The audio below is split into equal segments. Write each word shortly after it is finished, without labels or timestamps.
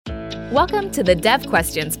Welcome to the Dev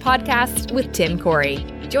Questions podcast with Tim Corey.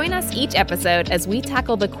 Join us each episode as we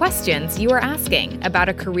tackle the questions you are asking about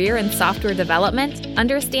a career in software development,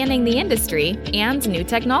 understanding the industry, and new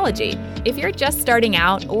technology. If you're just starting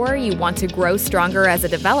out or you want to grow stronger as a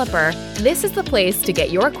developer, this is the place to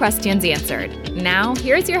get your questions answered. Now,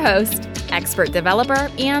 here's your host, expert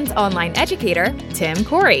developer and online educator, Tim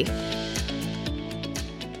Corey.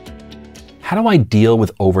 How do I deal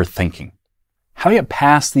with overthinking? How do I get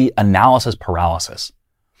past the analysis paralysis?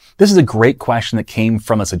 This is a great question that came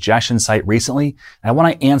from a suggestion site recently, and I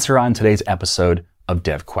want to answer on today's episode of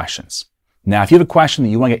Dev Questions. Now, if you have a question that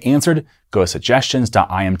you want to get answered, go to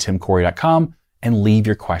suggestions.imtimcorey.com and leave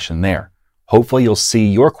your question there. Hopefully, you'll see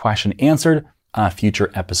your question answered on a future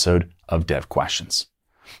episode of Dev Questions.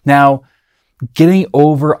 Now, getting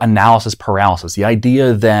over analysis paralysis, the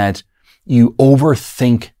idea that you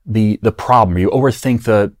overthink the problem, you overthink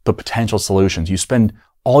the potential solutions. You spend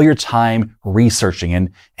all your time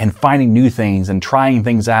researching and finding new things and trying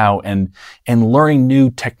things out and learning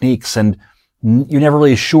new techniques, and you're never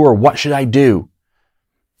really sure, what should I do?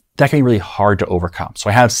 That can be really hard to overcome. So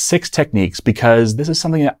I have 6 techniques because this is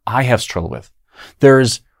something that I have struggled with.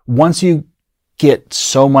 Once you get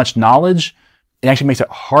so much knowledge, it actually makes it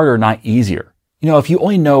harder, not easier. If you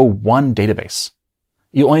only know one database,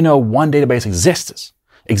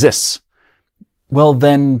 exists, well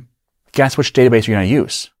then guess which database you're going to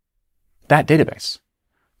use? That database.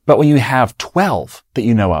 But when you have 12 that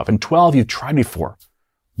you know of and 12 you've tried before,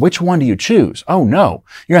 which one do you choose? Oh no,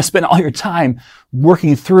 you're going to spend all your time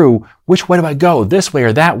working through which way do I go, this way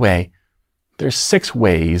or that way. There's 6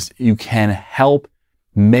 ways you can help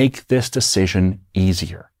make this decision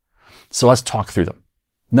easier. So let's talk through them.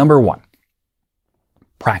 Number 1,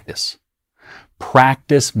 practice.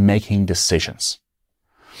 Practice making decisions.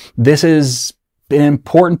 This is an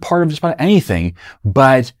important part of just about anything,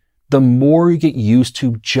 but the more you get used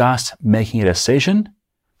to just making a decision,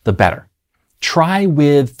 the better. Try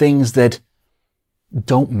with things that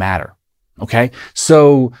don't matter, okay?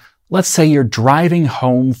 So let's say you're driving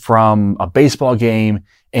home from a baseball game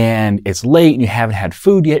and it's late and you haven't had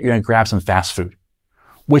food yet, you're going to grab some fast food.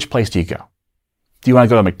 Which place do you go? Do you want to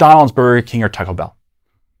go to McDonald's, Burger King, or Taco Bell?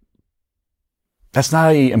 That's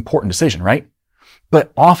not an important decision, right?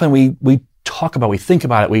 But often we think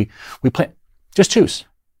about it, we plan. Just choose.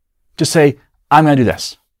 Just say, I'm going to do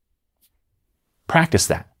this. Practice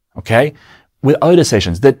that, okay? With other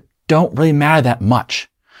decisions that don't really matter that much.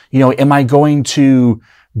 Am I going to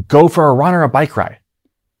go for a run or a bike ride?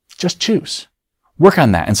 Just choose. Work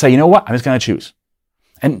on that and say, you know what? I'm just going to choose.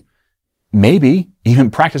 And maybe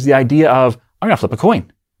even practice the idea of, I'm going to flip a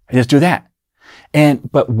coin and just do that.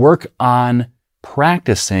 But work on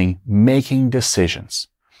practicing making decisions.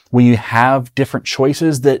 When you have different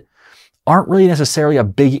choices that aren't really necessarily a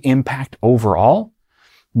big impact overall,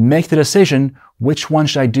 make the decision, which one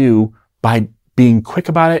should I do, by being quick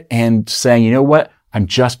about it and saying, you know what, I'm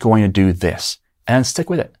just going to do this, and stick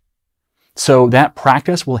with it. So that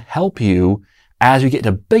practice will help you as you get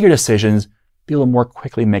to bigger decisions, be able to more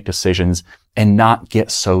quickly make decisions and not get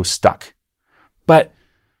so stuck. But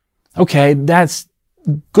okay, that's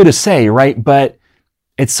good to say, right? But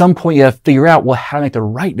at some point you have to figure out, how to make the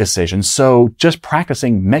right decision. So just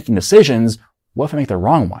practicing making decisions, what if I make the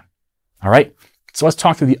wrong one? All right. So let's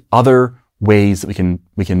talk through the other ways that we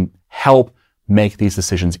can help make these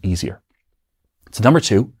decisions easier. So number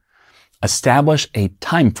 2, establish a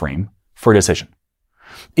time frame for a decision.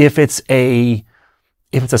 If it's a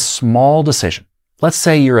small decision, let's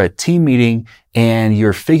say you're at a team meeting and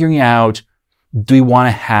you're figuring out, do we want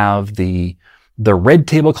to have the red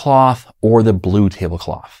tablecloth or the blue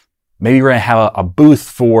tablecloth? Maybe you're going to have a booth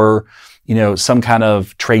for, some kind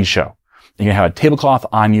of trade show. And you're going to have a tablecloth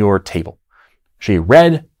on your table. Should it be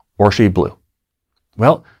red or should it be blue?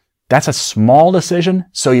 Well, that's a small decision.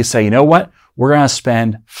 So you say, you know what? We're going to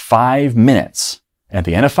spend 5 minutes. And at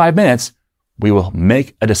the end of 5 minutes, we will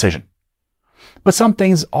make a decision. But some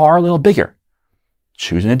things are a little bigger.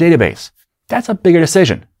 Choosing a database. That's a bigger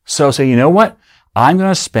decision. So say, you know what? I'm going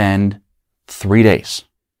to spend 3 days.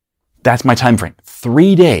 That's my time frame.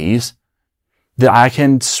 3 days that I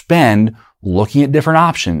can spend looking at different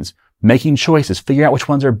options, making choices, figuring out which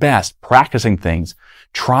ones are best, practicing things,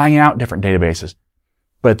 trying out different databases.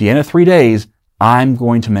 But at the end of 3 days, I'm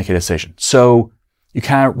going to make a decision. So you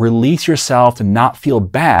kind of release yourself to not feel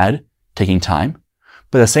bad taking time,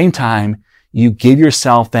 but at the same time, you give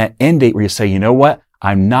yourself that end date where you say, you know what?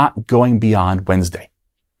 I'm not going beyond Wednesday.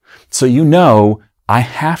 So I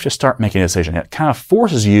have to start making a decision. It kind of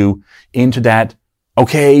forces you into that,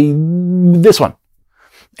 okay, this one.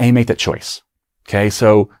 And you make that choice. Okay,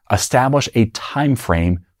 so establish a time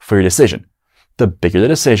frame for your decision. The bigger the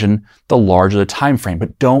decision, the larger the time frame,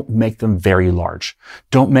 but don't make them very large.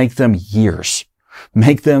 Don't make them years.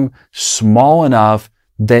 Make them small enough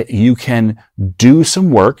that you can do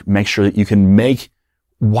some work, make sure that you can make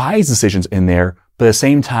wise decisions in there, but at the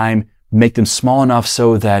same time, make them small enough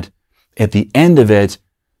so that at the end of it,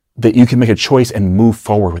 that you can make a choice and move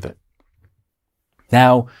forward with it.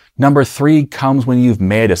 Now, number 3 comes when you've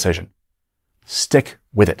made a decision. Stick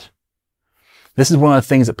with it. This is one of the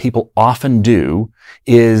things that people often do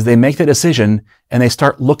is they make the decision and they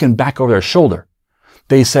start looking back over their shoulder.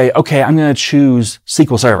 They say, okay, I'm going to choose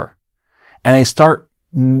SQL Server. And they start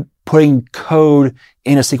putting code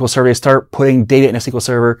in a SQL Server. They start putting data in a SQL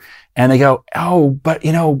Server and they go, oh, but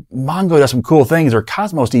Mongo does some cool things or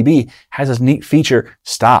Cosmos DB has this neat feature.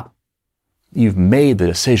 Stop. You've made the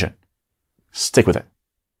decision. Stick with it.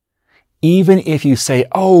 Even if you say,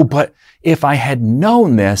 oh, but if I had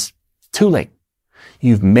known this, too late.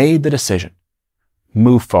 You've made the decision.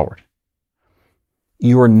 Move forward.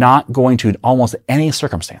 You are not going to, in almost any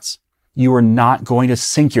circumstance, you are not going to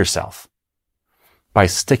sink yourself by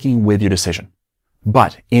sticking with your decision.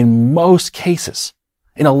 But in most cases,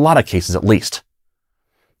 in a lot of cases at least,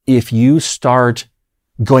 if you start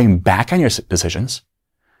going back on your decisions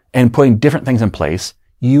and putting different things in place,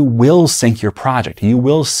 you will sink your project. You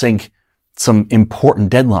will sink some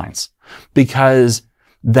important deadlines because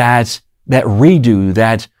that redo,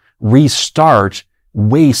 that restart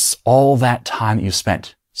wastes all that time that you've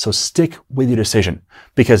spent. So stick with your decision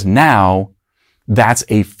because now that's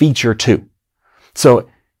a feature too. So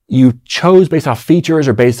you chose based off features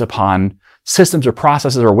or based upon systems or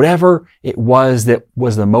processes or whatever it was that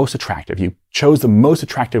was the most attractive. You chose the most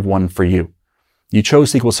attractive one for you. You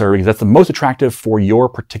chose SQL Server because that's the most attractive for your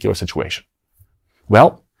particular situation.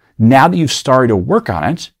 Well, now that you've started to work on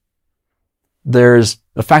it, there's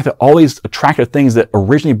the fact that all these attractive things that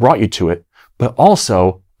originally brought you to it, but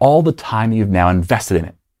also all the time you've now invested in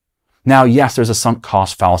it. Now, yes, there's a sunk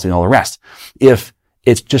cost fallacy and all the rest. If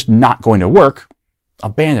it's just not going to work,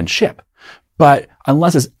 abandon ship. But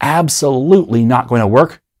unless it's absolutely not going to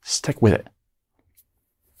work, stick with it.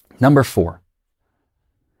 Number 4.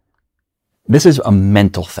 This is a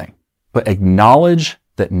mental thing, but acknowledge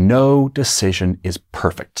that no decision is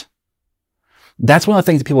perfect. That's one of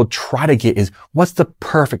the things that people try to get is, what's the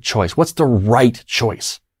perfect choice? What's the right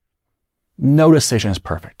choice? No decision is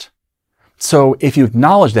perfect. So if you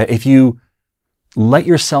acknowledge that, if you let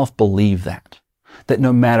yourself believe that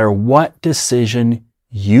no matter what decision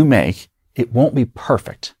you make, it won't be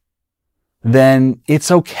perfect, then it's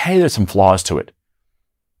okay there's some flaws to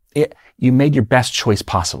it. You made your best choice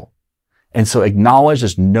possible. And so acknowledge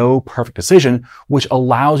there's no perfect decision, which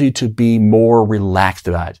allows you to be more relaxed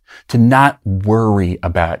about it, to not worry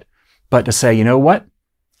about it, but to say, you know what?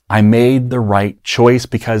 I made the right choice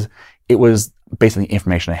because it was based on the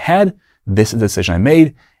information I had. This is the decision I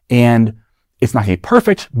made, and it's not going to be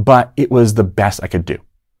perfect, but it was the best I could do.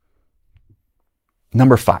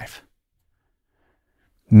 Number 5,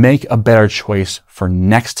 make a better choice for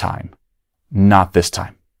next time, not this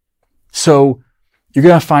time. So you're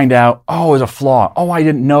going to find out, oh, there's a flaw. Oh, I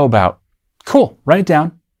didn't know about. Cool. Write it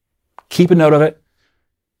down. Keep a note of it.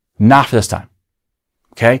 Not for this time.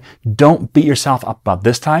 Okay? Don't beat yourself up about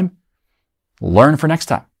this time. Learn for next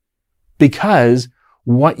time. Because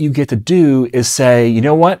what you get to do is say, you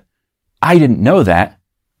know what? I didn't know that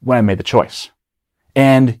when I made the choice.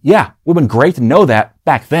 And yeah, it would have been great to know that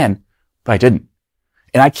back then, but I didn't.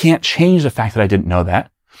 And I can't change the fact that I didn't know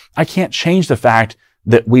that. I can't change the fact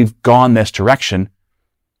that we've gone this direction.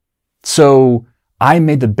 So I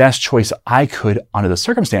made the best choice I could under the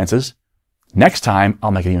circumstances. Next time, I'll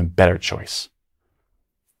make an even better choice.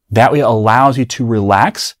 That way it allows you to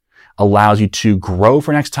relax, allows you to grow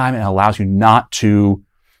for next time, and allows you not to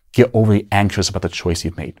get overly anxious about the choice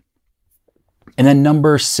you've made. And then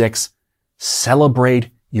number 6, celebrate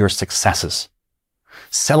your successes.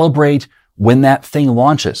 Celebrate when that thing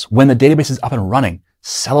launches, when the database is up and running.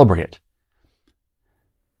 Celebrate it.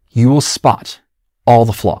 You will spot all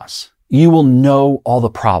the flaws. You will know all the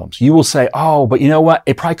problems. You will say, oh, but you know what?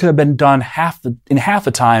 It probably could have been done in half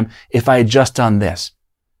the time if I had just done this.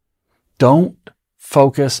 Don't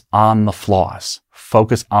focus on the flaws.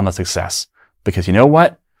 Focus on the success. Because you know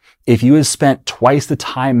what? If you had spent twice the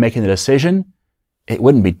time making the decision, it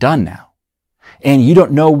wouldn't be done now. And you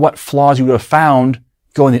don't know what flaws you would have found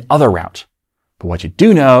going the other route. But what you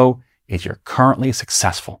do know is you're currently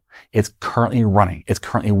successful. It's currently running. It's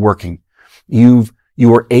currently working. You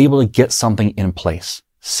are able to get something in place.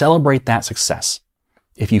 Celebrate that success.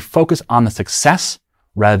 If you focus on the success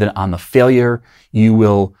rather than on the failure, you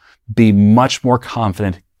will be much more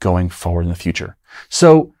confident going forward in the future.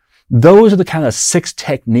 So those are the kind of 6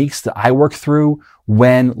 techniques that I work through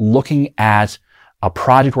when looking at a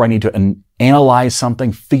project where I need to analyze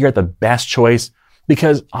something, figure out the best choice.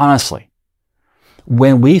 Because honestly,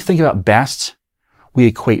 when we think about best, we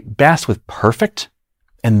equate best with perfect,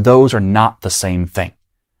 and those are not the same thing.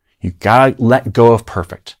 You gotta let go of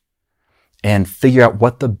perfect and figure out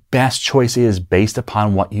what the best choice is based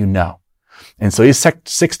upon what you know. And so these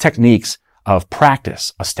 6 techniques of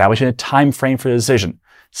practice, establishing a time frame for the decision,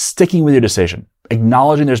 sticking with your decision,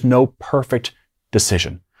 acknowledging there's no perfect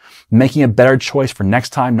decision, making a better choice for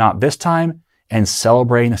next time, not this time, and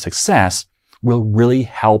celebrating the success will really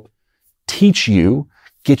help teach you,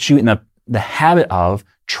 get you in the habit of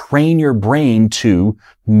train your brain to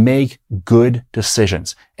make good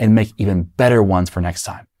decisions and make even better ones for next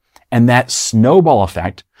time. And that snowball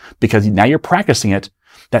effect, because now you're practicing it,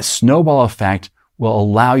 that snowball effect will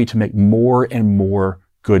allow you to make more and more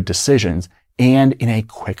good decisions and in a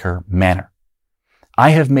quicker manner.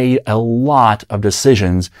 I have made a lot of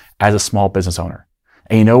decisions as a small business owner.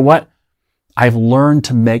 And you know what? I've learned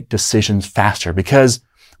to make decisions faster because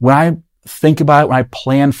when I think about it, when I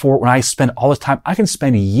plan for it, when I spend all this time, I can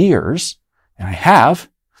spend years, and I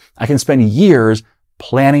can spend years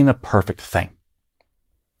planning the perfect thing.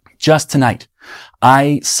 Just tonight,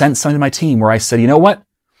 I sent something to my team where I said, you know what?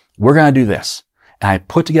 We're going to do this. And I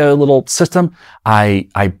put together a little system.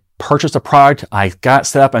 I purchased a product. I got it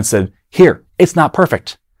set up and said, here, it's not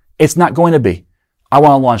perfect. It's not going to be. I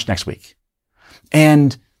want to launch next week.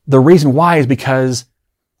 And the reason why is because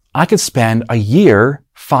I could spend a year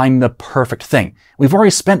finding the perfect thing. We've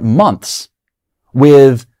already spent months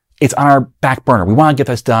with it's on our back burner. We want to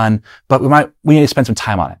get this done, but we need to spend some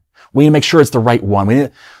time on it. We need to make sure it's the right one. We need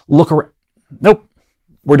to look around. Nope.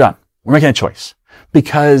 We're done. We're making a choice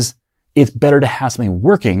because it's better to have something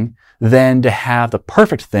working than to have the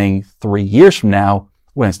perfect thing 3 years from now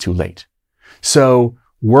when it's too late. So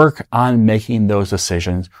work on making those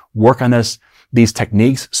decisions, work on these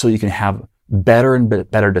techniques so you can have better and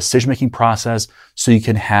better decision-making process, so you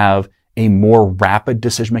can have a more rapid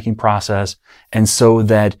decision-making process, and so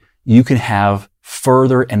that you can have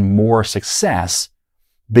further and more success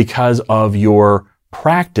because of your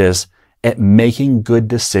practice at making good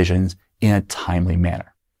decisions in a timely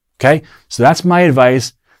manner. Okay? So that's my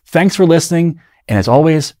advice. Thanks for listening. And as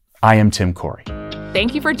always, I am Tim Corey.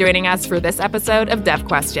 Thank you for joining us for this episode of Dev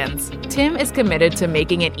Questions. Tim is committed to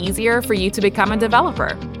making it easier for you to become a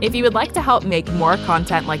developer. If you would like to help make more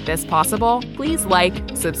content like this possible, please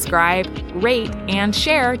like, subscribe, rate, and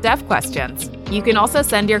share Dev Questions. You can also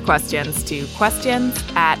send your questions to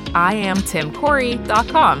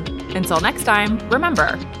questions@IamTimCorey.com. Until next time,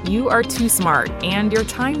 remember, you are too smart and your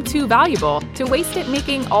time too valuable to waste it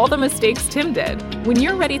making all the mistakes Tim did. When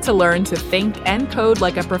you're ready to learn to think and code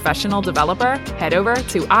like a professional developer, head over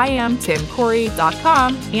to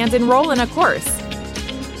IamTimCorey.com and enroll in a course.